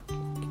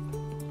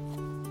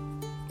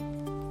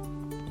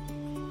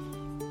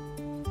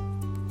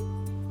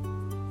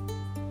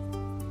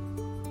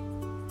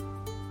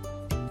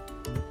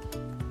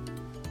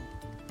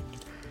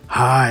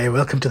Hi,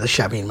 welcome to the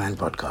Shabby Man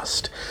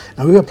podcast.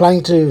 Now, we were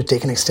planning to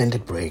take an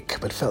extended break,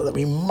 but felt that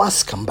we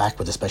must come back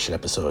with a special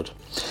episode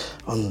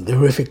on the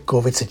horrific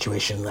COVID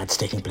situation that's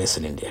taking place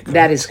in India. Correct?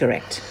 That is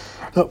correct.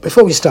 Now,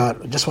 before we start,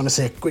 I just want to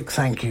say a quick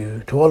thank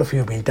you to all of you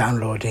who've been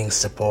downloading,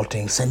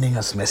 supporting, sending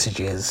us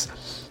messages.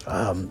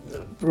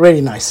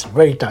 Really nice,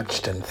 very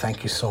touched, and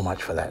thank you so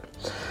much for that.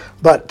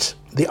 But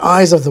the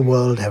eyes of the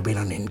world have been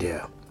on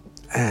India.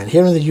 And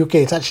here in the UK,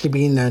 it's actually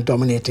been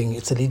dominating,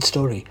 it's a lead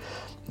story.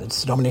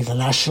 It's dominating the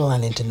national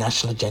and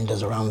international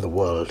agendas around the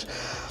world.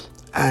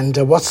 And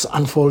what's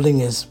unfolding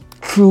is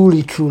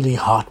truly, truly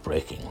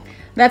heartbreaking.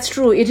 That's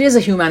true. It is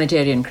a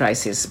humanitarian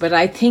crisis. But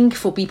I think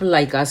for people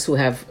like us who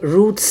have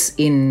roots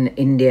in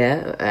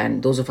India,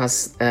 and those of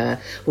us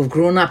who've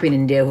grown up in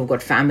India, who've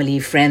got family,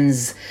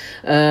 friends,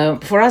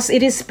 for us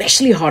it is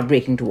especially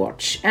heartbreaking to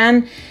watch.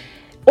 And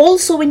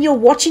also when you're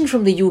watching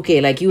from the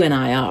UK, like you and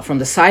I are, from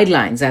the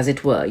sidelines as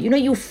it were,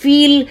 you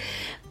feel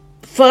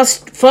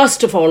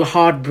first of all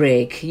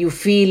heartbreak. You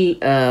feel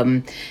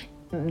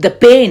the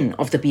pain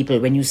of the people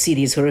when you see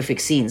these horrific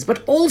scenes,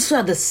 but also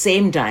at the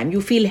same time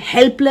you feel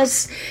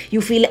helpless,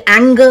 you feel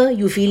anger,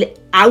 you feel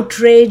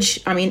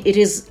outrage. I mean, it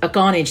is a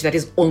carnage that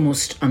is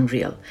almost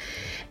unreal.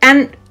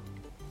 And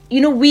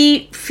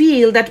we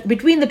feel that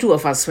between the two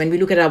of us, when we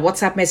look at our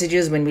WhatsApp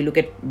messages, when we look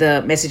at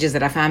the messages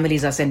that our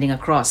families are sending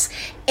across,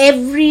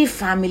 every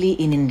family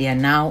in India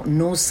now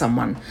knows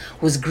someone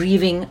who's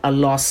grieving a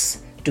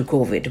loss to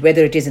COVID,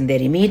 whether it is in their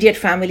immediate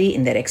family,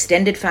 in their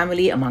extended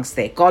family, amongst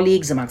their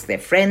colleagues, amongst their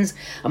friends,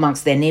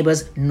 amongst their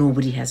neighbors.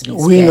 Nobody has been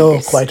spared. We know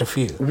quite a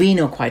few. We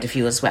know quite a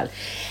few as well.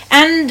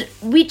 And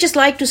we'd just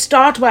like to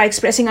start by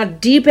expressing our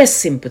deepest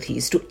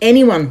sympathies to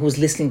anyone who's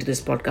listening to this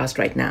podcast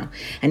right now.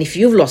 And if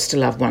you've lost a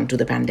loved one to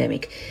the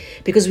pandemic,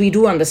 because we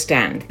do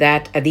understand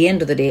that at the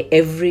end of the day,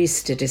 every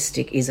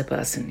statistic is a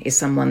person, is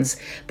someone's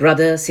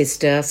brother,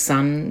 sister,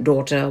 son,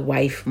 daughter,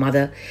 wife,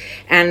 mother.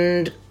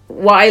 And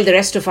while the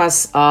rest of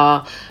us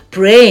are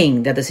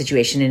praying that the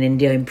situation in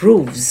India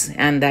improves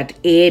and that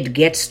aid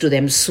gets to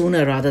them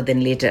sooner rather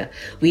than later,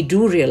 we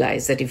do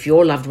realize that if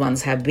your loved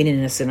ones have been in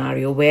a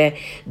scenario where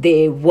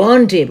they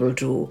weren't able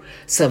to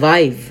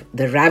survive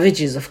the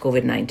ravages of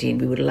COVID-19,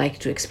 we would like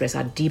to express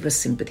our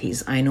deepest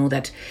sympathies. I know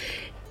that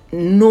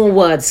no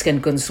words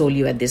can console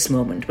you at this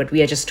moment, but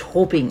we are just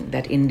hoping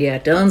that India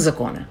turns a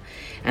corner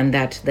and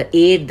that the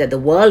aid that the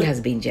world has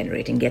been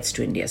generating gets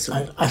to India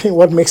soon. I think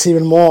what makes it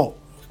even more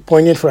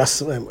poignant for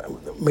us,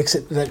 makes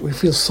it that we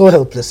feel so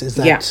helpless, is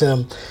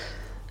that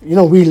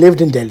we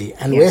lived in Delhi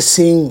and we're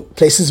seeing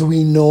places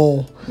we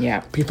know,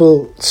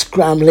 people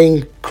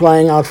scrambling,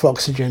 crying out for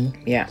oxygen,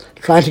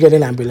 trying to get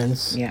an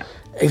ambulance,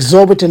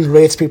 exorbitant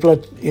rates. People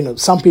are,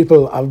 some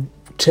people are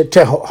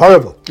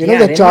horrible.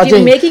 They're charging. Not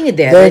even making it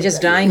there. They're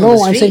just dying on the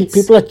streets. I'm saying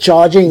people are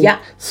charging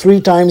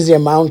 3 times the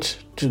amount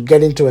to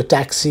get into a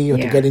taxi or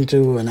to get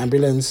into an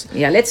ambulance.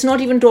 Yeah, let's not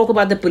even talk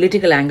about the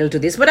political angle to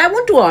this. But I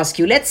want to ask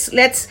you,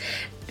 let's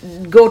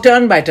go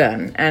turn by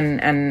turn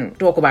and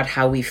talk about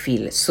how we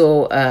feel.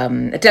 So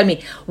tell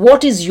me,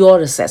 what is your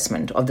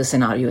assessment of the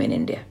scenario in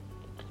India?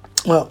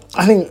 Well,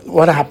 I think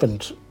what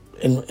happened,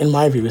 in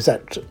my view, is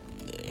that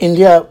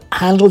India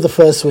handled the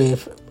first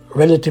wave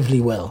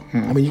relatively well.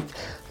 I mean,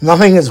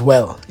 nothing is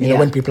well,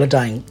 when people are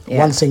dying.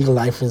 One single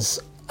life is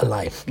a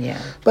life.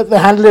 But they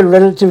handled it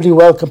relatively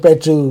well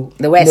compared to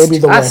the West. Maybe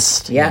the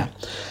West. And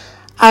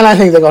I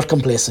think they got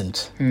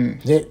complacent.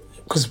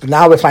 Because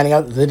now we're finding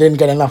out they didn't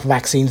get enough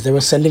vaccines. They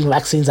were sending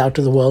vaccines out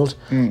to the world,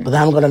 but they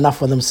haven't got enough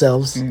for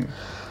themselves.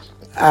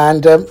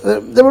 And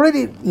they're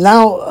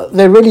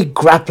really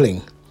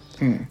grappling.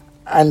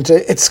 And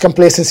it's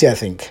complacency, I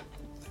think.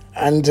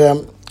 And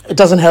it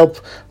doesn't help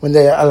when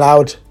they're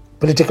allowed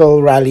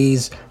political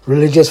rallies,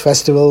 religious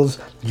festivals,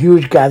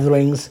 huge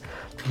gatherings.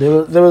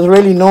 There was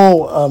really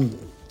no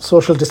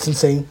social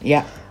distancing.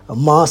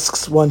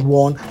 Masks weren't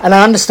worn. And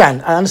I understand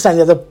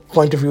the other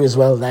point of view as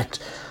well, that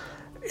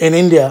in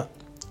India,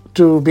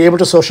 to be able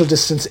to social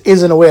distance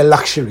is in a way a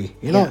luxury.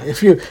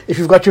 If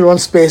you've got your own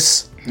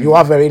space, you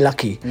are very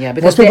lucky.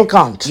 Because most people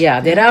can't.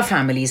 There are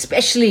families,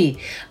 especially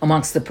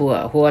amongst the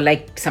poor, who are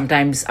like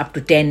sometimes up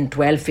to 10,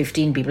 12,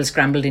 15 people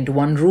scrambled into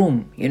one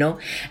room,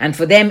 And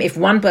for them, if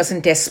one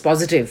person tests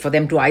positive, for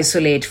them to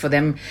isolate, for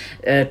them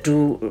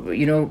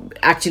to,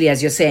 actually,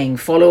 as you're saying,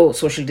 follow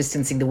social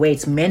distancing the way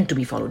it's meant to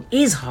be followed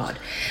is hard.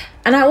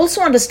 And I also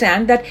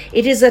understand that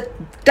it is a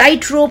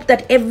tightrope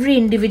that every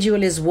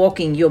individual is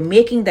walking. You're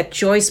making that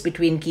choice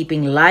between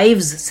keeping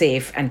lives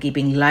safe and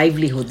keeping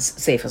livelihoods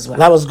safe as well.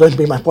 That was going to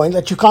be my point,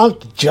 that you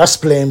can't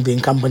just blame the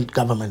incumbent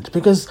government,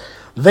 because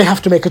they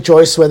have to make a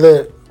choice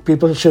whether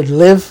people should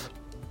live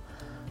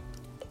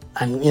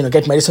and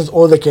get medicines,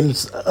 or they can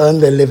earn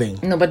their living.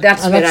 No, but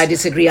that's where I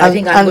disagree. I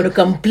think I'm going to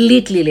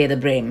completely lay the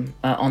blame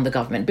on the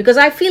government, because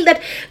I feel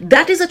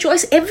that is a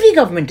choice every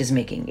government is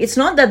making. It's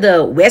not that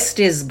the West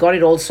has got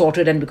it all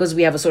sorted, and because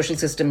we have a social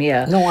system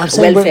here, no, I'm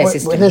saying welfare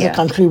system when there's here. a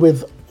country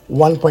with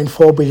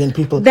 1.4 billion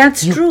people.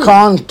 That's you true. You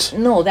can't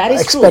that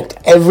is expect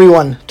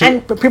everyone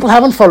to... But people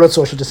haven't followed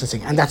social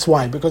distancing, and that's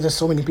why, because there's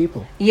so many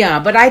people. Yeah,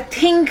 but I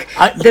think...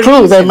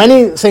 True, there are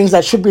many things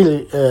that should be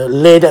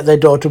laid at their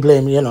door to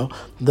blame,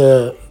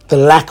 the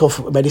lack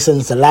of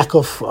medicines, the lack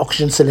of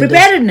oxygen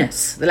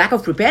cylinders. The lack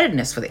of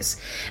preparedness for this.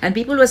 And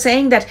people were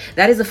saying that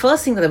is the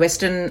first thing that the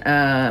Western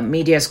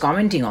media is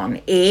commenting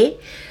on. A,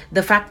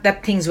 the fact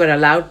that things were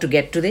allowed to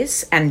get to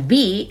this. And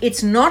B,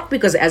 it's not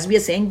because, as we are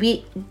saying,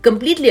 we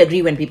completely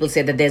agree when people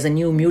say that there's a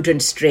new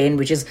mutant strain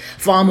which is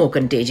far more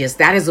contagious.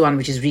 That is the one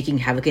which is wreaking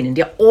havoc in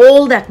India.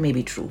 All that may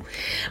be true.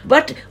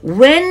 But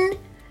when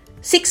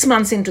 6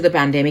 months into the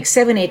pandemic,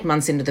 7-8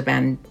 months into the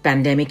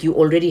pandemic, you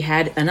already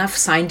had enough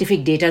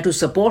scientific data to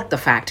support the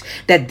fact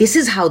that this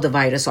is how the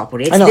virus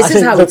operates. This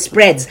is how it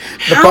spreads.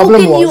 How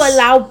can you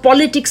allow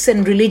politics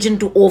and religion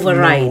to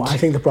override? No, I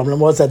think the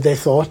problem was that they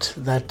thought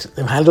that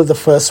they've handled the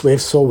first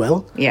wave so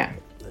well. Yeah.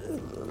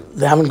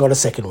 They haven't got a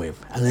second wave,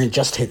 and then it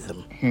just hit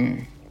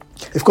them.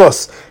 Of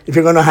course, if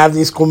you're going to have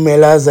these Kumbh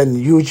Melas and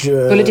huge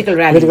political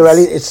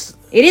rallies,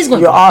 it is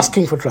going you're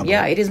asking for trouble.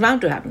 Yeah, it is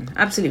bound to happen.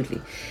 Absolutely.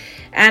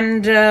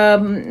 And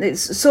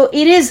so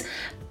it is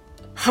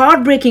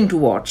heartbreaking to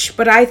watch,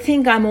 but I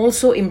think I'm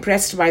also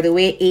impressed by the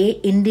way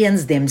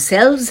Indians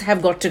themselves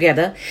have got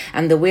together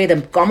and the way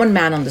the common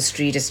man on the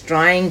street is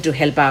trying to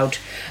help out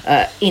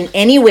in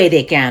any way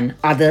they can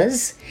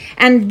others,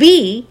 and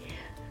B,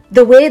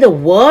 the way the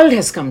world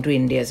has come to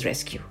India's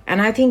rescue. And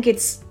I think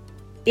it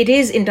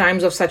is in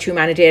times of such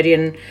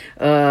humanitarian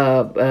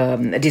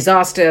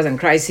disasters and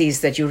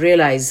crises that you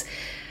realize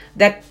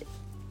that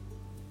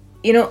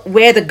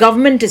where the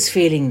government is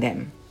failing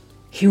them,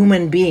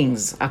 human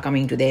beings are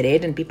coming to their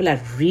aid, and people are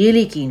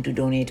really keen to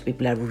donate.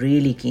 People are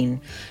really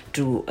keen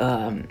to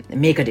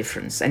make a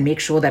difference and make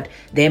sure that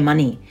their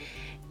money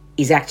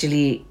is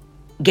actually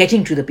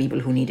getting to the people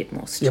who need it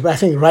most. Yeah, but I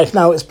think right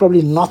now is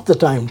probably not the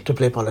time to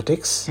play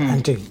politics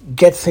and to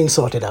get things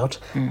sorted out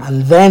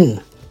and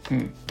then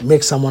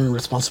make someone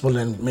responsible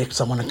and make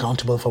someone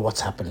accountable for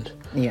what's happened.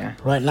 Yeah.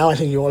 Right now, I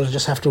think you all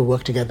just have to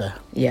work together.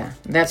 Yeah,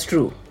 that's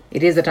true.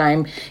 It is the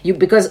time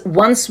because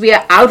once we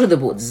are out of the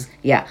woods,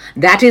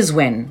 that is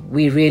when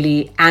we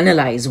really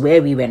analyze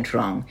where we went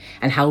wrong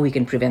and how we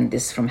can prevent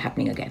this from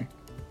happening again.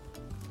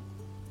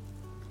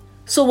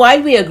 So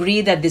while we agree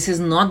that this is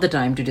not the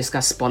time to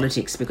discuss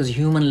politics because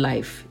human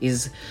life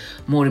is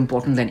more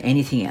important than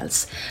anything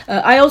else,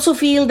 I also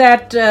feel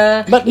that...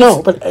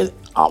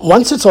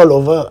 once it's all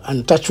over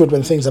and touch wood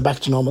when things are back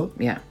to normal,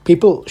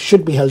 people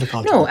should be held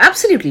accountable. No,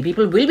 absolutely.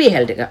 People will be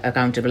held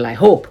accountable, I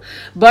hope.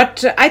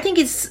 But I think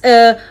it's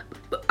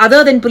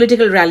other than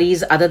political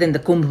rallies, other than the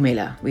Kumbh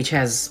Mela, which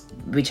has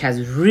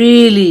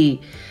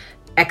really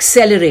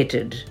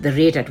accelerated the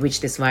rate at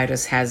which this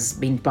virus has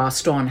been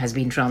passed on, has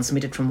been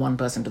transmitted from one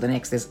person to the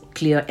next. There's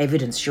clear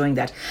evidence showing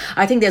that.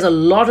 I think there's a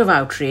lot of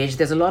outrage.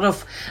 There's a lot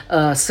of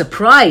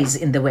surprise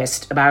in the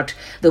West about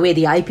the way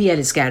the IPL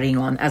is carrying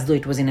on, as though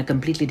it was in a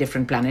completely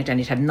different planet and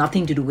it had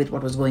nothing to do with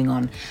what was going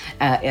on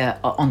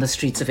the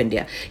streets of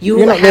India.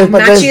 You have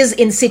matches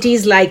in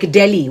cities like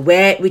Delhi,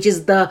 which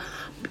is the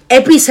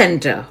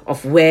epicenter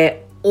of where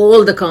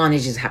all the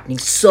carnage is happening.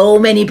 So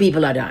many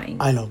people are dying.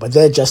 I know, but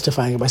they're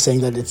justifying it by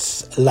saying that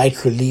it's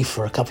light relief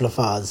for a couple of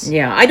hours.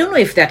 Yeah, I don't know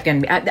if that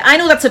can be. I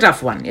know that's a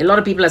tough one. A lot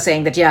of people are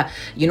saying that,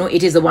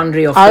 it is the one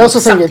ray of I also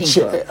think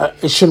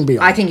it shouldn't be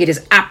on. I think it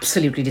is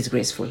absolutely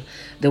disgraceful.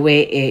 The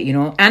way,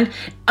 and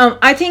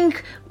I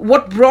think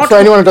what brought... For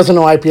anyone who doesn't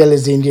know, IPL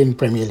is the Indian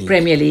Premier League.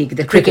 Premier League,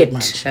 the cricket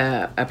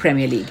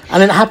Premier League.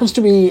 And it happens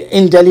to be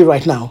in Delhi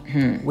right now,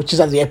 which is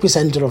at the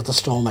epicenter of the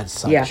storm as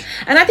such. Yeah,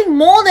 and I think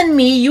more than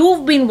me,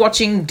 you've been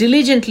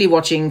diligently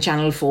watching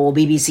Channel 4,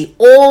 BBC,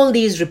 all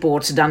these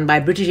reports done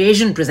by British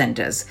Asian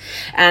presenters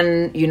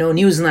and,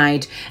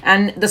 Newsnight,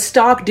 and the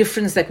stark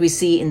difference that we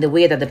see in the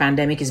way that the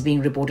pandemic is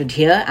being reported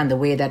here and the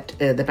way that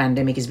the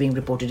pandemic is being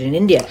reported in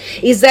India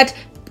is that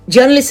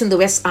journalists in the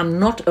West are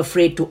not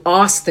afraid to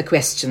ask the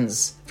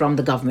questions from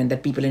the government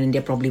that people in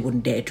India probably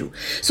wouldn't dare to.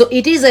 So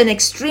it is an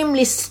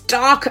extremely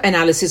stark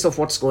analysis of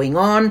what's going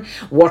on,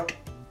 what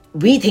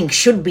we think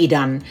should be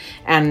done,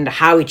 and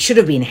how it should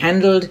have been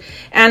handled.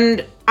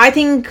 And I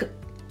think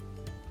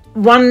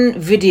one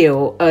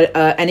video,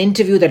 an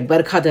interview that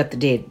Barkha Dutt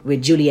did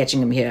with Julie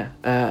Etchingham here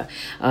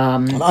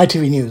on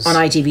ITV News. On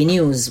ITV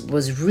News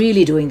was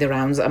really doing the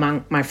rounds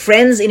among my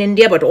friends in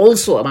India, but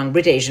also among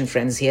British Asian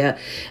friends here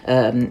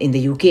in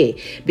the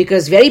UK.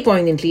 Because very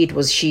poignantly, it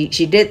was she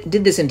did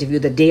this interview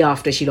the day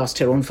after she lost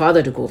her own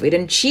father to COVID,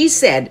 and she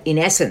said, in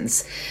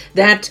essence,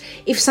 that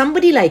if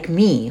somebody like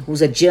me,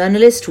 who's a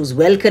journalist, who's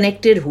well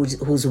connected,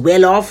 who's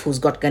well off, who's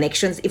got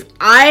connections, if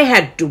I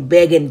had to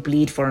beg and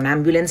plead for an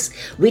ambulance,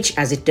 which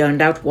as it turned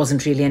out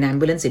wasn't really an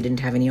ambulance, it didn't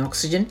have any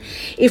oxygen.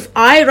 If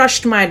I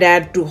rushed my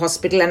dad to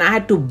hospital and I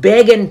had to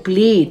beg and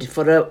plead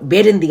for a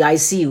bed in the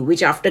ICU,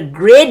 which after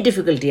great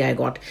difficulty I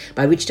got,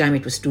 by which time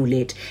it was too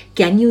late,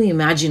 can you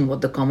imagine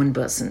what the common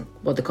person,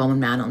 what the common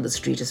man on the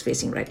street is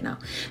facing right now?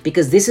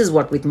 Because this is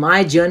what, with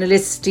my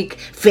journalistic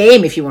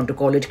fame, if you want to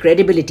call it,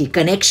 credibility,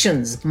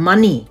 connections,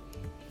 money,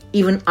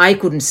 even I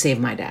couldn't save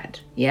my dad.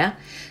 Yeah.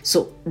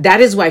 So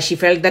that is why she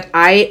felt that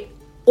I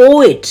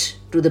owe it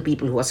to the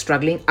people who are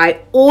struggling.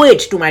 I owe it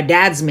to my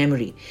dad's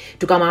memory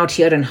to come out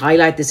here and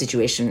highlight the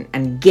situation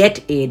and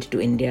get aid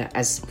to India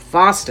as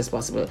fast as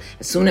possible,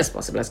 as soon as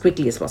possible, as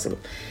quickly as possible.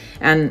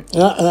 And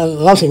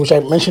another thing which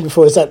I mentioned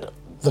before is that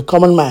the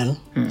common man,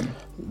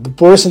 the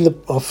poorest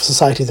of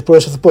society, the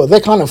poorest of the poor, they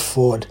can't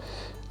afford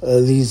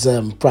these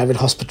private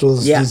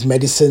hospitals, these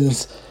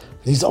medicines,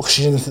 these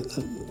oxygen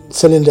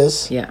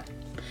cylinders. Yeah.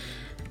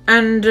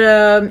 And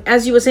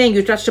as you were saying,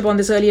 you touched upon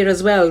this earlier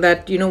as well,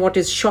 that, what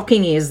is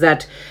shocking is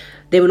that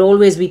there will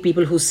always be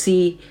people who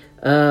see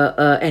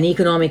an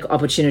economic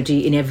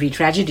opportunity in every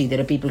tragedy. There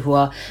are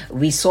people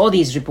we saw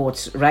these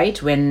reports, right?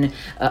 When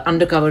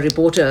undercover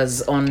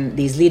reporters on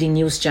these leading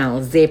news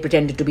channels, they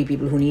pretended to be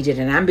people who needed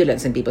an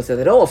ambulance, and people said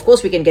that, of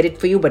course we can get it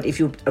for you, but if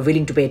you are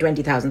willing to pay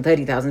 20,000,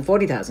 30,000,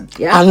 40,000.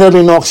 Yeah. And there'll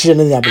be no oxygen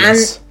in the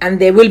ambulance. And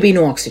there will be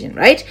no oxygen,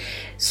 right?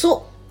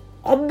 So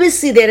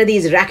obviously there are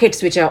these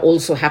rackets which are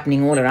also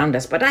happening all around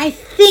us. But I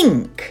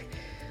think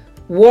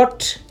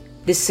what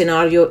this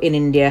scenario in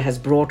India has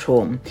brought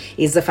home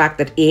is the fact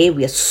that A,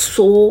 we are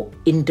so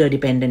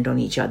interdependent on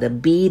each other.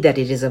 B, that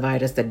it is a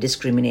virus that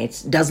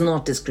does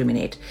not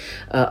discriminate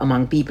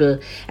among people.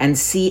 And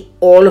C,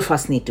 all of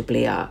us need to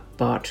play our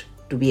part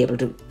to be able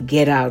to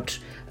get out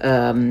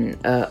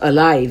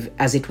alive,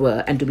 as it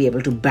were, and to be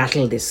able to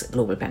battle this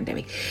global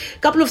pandemic. A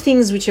couple of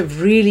things which have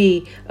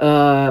really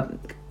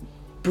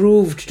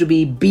proved to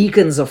be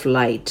beacons of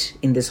light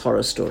in this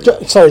horror story.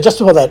 Sorry, just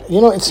before that,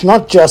 it's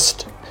not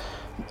just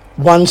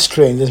one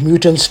strain, there's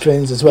mutant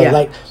strains as well. Yeah.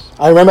 Like,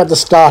 I remember at the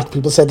start,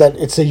 people said that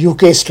it's a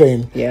UK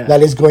strain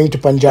that is going to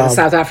Punjab. The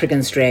South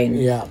African strain.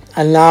 Yeah.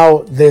 And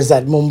now there's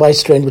that Mumbai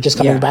strain, which is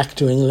coming back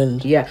to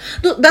England. Yeah.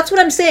 So that's what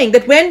I'm saying,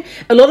 that when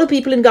a lot of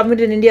people in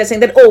government in India are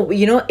saying that,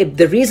 if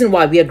the reason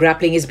why we are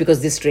grappling is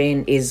because this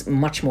strain is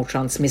much more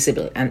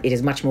transmissible and it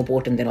is much more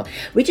potent than all,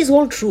 which is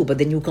all true, but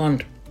then you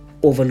can't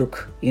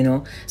overlook,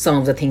 some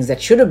of the things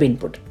that should have been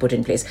put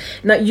in place.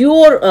 Now,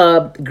 you're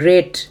a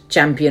great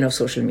champion of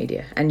social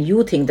media, and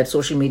you think that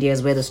social media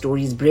is where the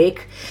stories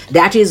break.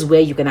 That is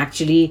where you can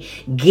actually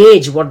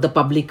gauge what the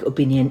public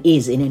opinion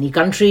is in any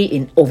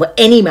country, over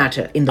any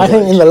matter in the world. I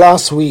think in the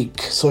last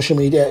week, social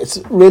media, it's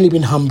really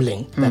been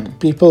humbling that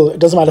people, it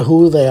doesn't matter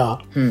who they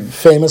are,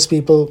 famous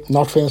people,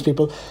 not famous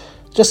people,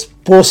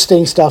 just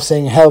posting stuff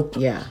saying, help,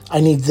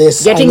 I need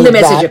this, getting I need the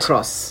message that.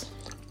 across.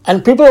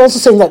 And people are also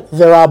saying that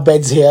there are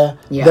beds here,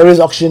 there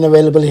is oxygen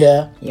available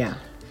here. Yeah.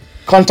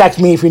 Contact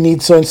me if you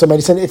need so-and-so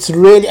medicine. It's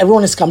really,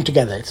 everyone has come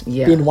together. It's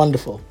been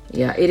wonderful.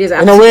 Yeah, it is.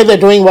 In a way, they're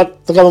doing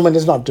what the government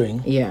is not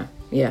doing. Yeah.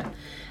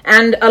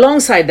 And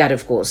alongside that,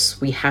 of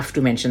course, we have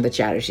to mention the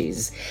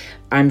charities.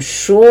 I'm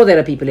sure there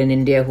are people in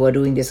India who are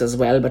doing this as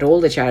well, but all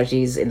the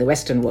charities in the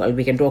Western world,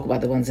 we can talk about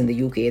the ones in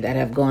the UK that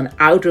have gone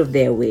out of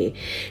their way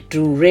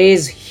to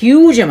raise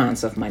huge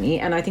amounts of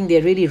money. And I think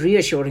they're really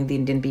reassuring the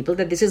Indian people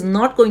that this is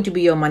not going to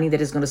be your money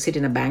that is going to sit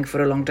in a bank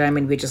for a long time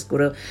and we're just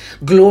going to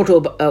gloat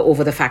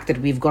over the fact that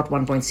we've got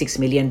 1.6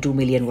 million, 2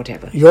 million,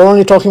 whatever. You're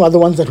only talking about the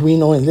ones that we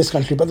know in this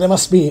country, but there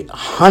must be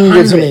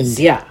hundreds in India.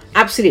 Yeah,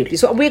 absolutely.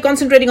 So we're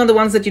concentrating on the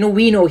ones that,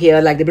 we know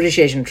here, like the British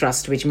Asian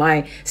Trust, which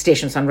my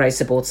station Sunrise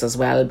supports as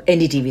well.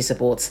 NDTV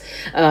supports.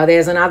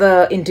 There's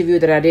another interview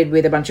that I did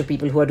with a bunch of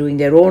people who are doing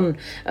their own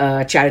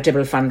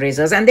charitable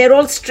fundraisers, and they're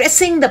all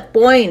stressing the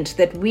point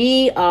that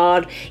we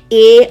are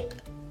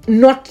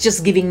not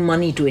just giving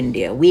money to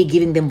India, we're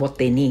giving them what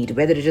they need,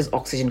 whether it is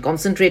oxygen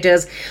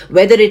concentrators,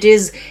 whether it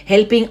is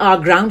helping our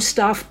ground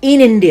staff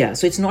in India.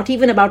 So it's not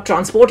even about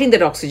transporting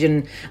that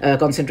oxygen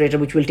concentrator,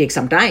 which will take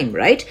some time,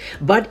 right?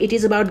 But it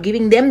is about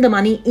giving them the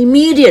money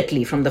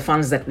immediately from the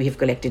funds that we have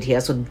collected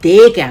here so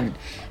they can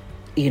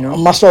I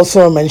must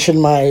also mention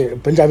my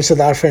Punjabi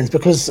Sardar friends,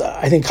 because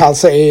I think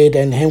Khalsa Aid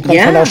and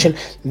Hemkant Foundation,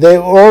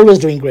 they're always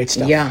doing great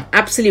stuff. Yeah,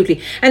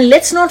 absolutely. And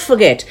let's not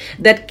forget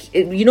that,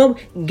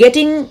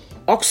 getting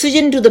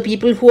oxygen to the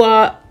people who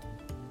are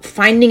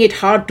finding it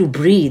hard to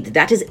breathe,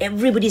 that is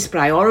everybody's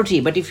priority.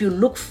 But if you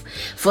look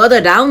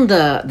further down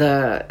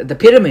the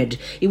pyramid,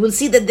 you will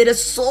see that there are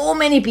so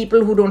many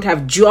people who don't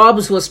have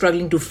jobs, who are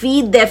struggling to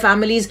feed their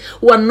families,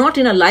 who are not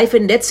in a life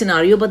and death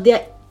scenario, but they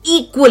are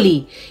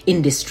equally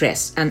in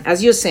distress. And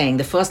as you're saying,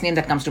 the first name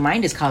that comes to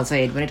mind is Khalsa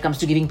Aid when it comes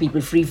to giving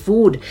people free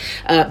food.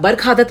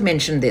 Barkhadat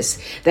mentioned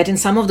this, that in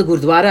some of the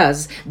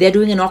gurdwaras, they're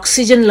doing an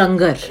oxygen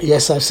langar.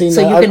 Yes, I've seen so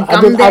that. You can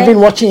come there. I've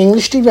been watching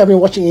English TV, I've been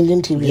watching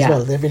Indian TV as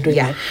well. They've been doing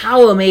that.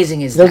 How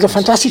amazing is There's a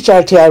fantastic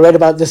charity I read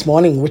about this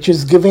morning, which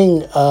is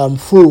giving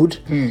food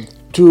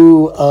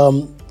to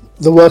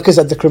the workers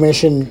at the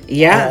cremation.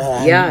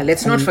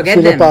 Let's not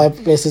forget them.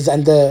 Places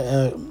and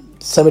the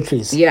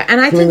cemeteries. Yeah, and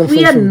I think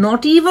we are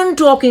not even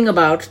talking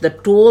about the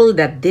toll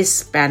that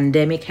this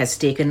pandemic has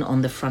taken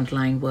on the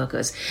frontline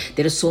workers.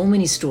 There are so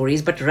many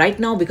stories, but right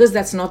now, because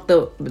that's not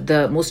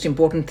the most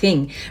important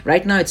thing,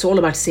 right now it's all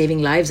about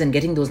saving lives and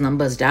getting those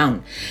numbers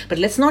down. But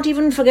let's not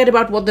even forget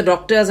about what the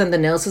doctors and the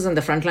nurses and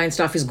the frontline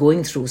staff is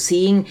going through,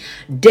 seeing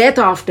death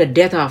after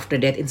death after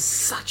death in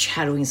such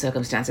harrowing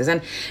circumstances.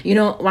 And, you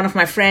know, one of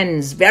my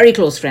friends, very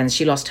close friends,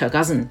 she lost her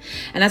cousin.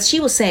 And as she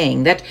was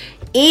saying that,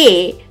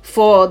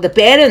 for the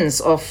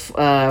parents of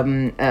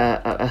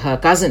her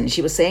cousin,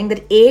 she was saying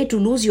that A, to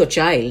lose your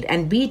child,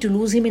 and B, to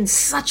lose him in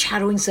such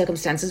harrowing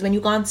circumstances when you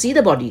can't see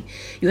the body.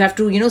 You have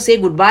to, you know, say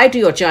goodbye to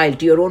your child,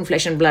 to your own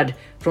flesh and blood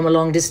from a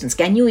long distance.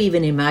 Can you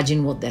even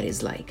imagine what that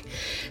is like?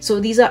 So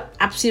these are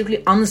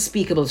absolutely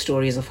unspeakable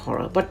stories of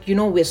horror. But, you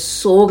know, we're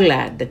so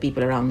glad that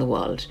people around the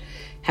world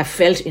have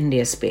felt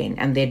India's pain,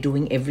 and they're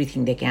doing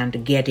everything they can to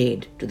get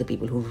aid to the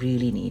people who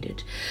really need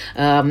it.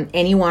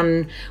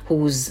 Anyone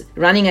who's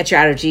running a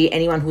charity,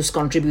 anyone who's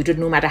contributed,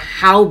 no matter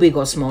how big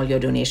or small your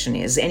donation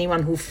is,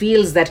 anyone who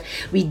feels that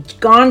we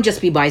can't just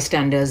be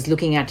bystanders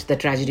looking at the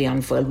tragedy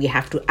unfurl, we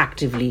have to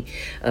actively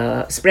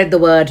spread the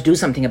word, do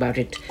something about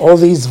it. All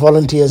these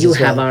volunteers, you as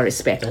well. have our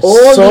respect. There's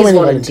all so these many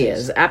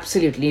volunteers,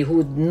 absolutely,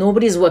 who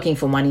nobody's working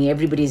for money.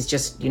 Everybody's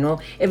just, you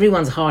know,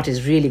 everyone's heart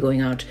is really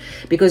going out,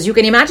 because you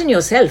can imagine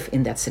yourself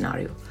in that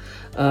scenario.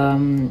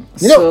 You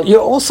know,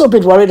 you're also a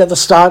bit worried at the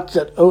start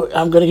that,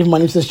 I'm going to give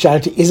money to this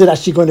charity. Is it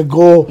actually going to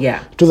go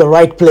to the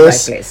right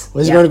place?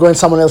 Or is it going to go in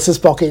someone else's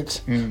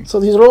pocket? So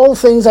these are all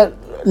things that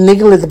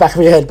niggle at the back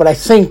of your head. But I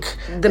think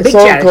the big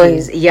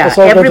charities,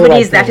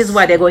 everybody's, that is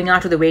why they're going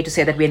out of the way to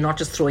say that we're not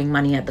just throwing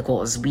money at the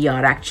cause. We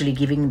are actually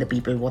giving the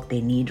people what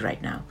they need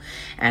right now.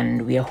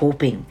 And we are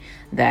hoping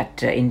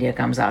that India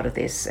comes out of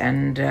this.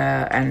 And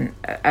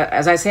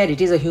as I said, it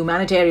is a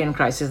humanitarian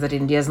crisis that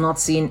India has not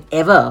seen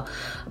ever.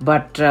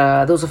 But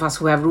those of us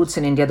who have roots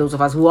in India, those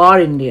of us who are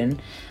Indian,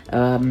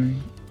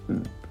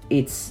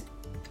 it's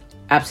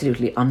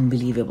absolutely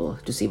unbelievable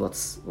to see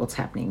what's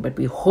happening. But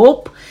we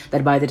hope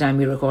that by the time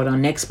we record our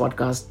next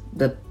podcast,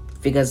 the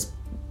figures,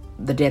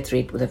 the death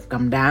rate would have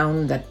come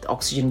down, that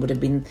oxygen would have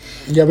been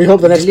we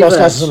hope the next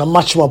podcast is on a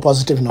much more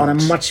positive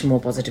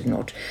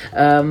note.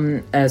 I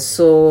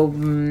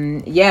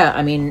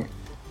mean,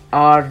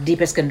 our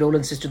deepest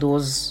condolences to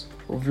those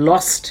who've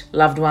lost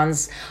loved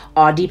ones,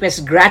 our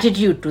deepest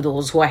gratitude to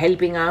those who are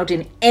helping out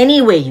in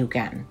any way you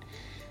can.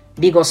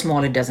 Big or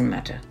small, it doesn't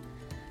matter.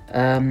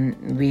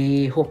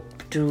 We hope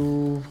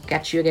to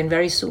catch you again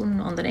very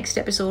soon on the next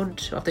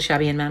episode of the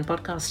Shabby and Man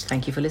podcast.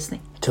 Thank you for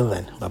listening. Till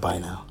then, bye-bye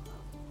now.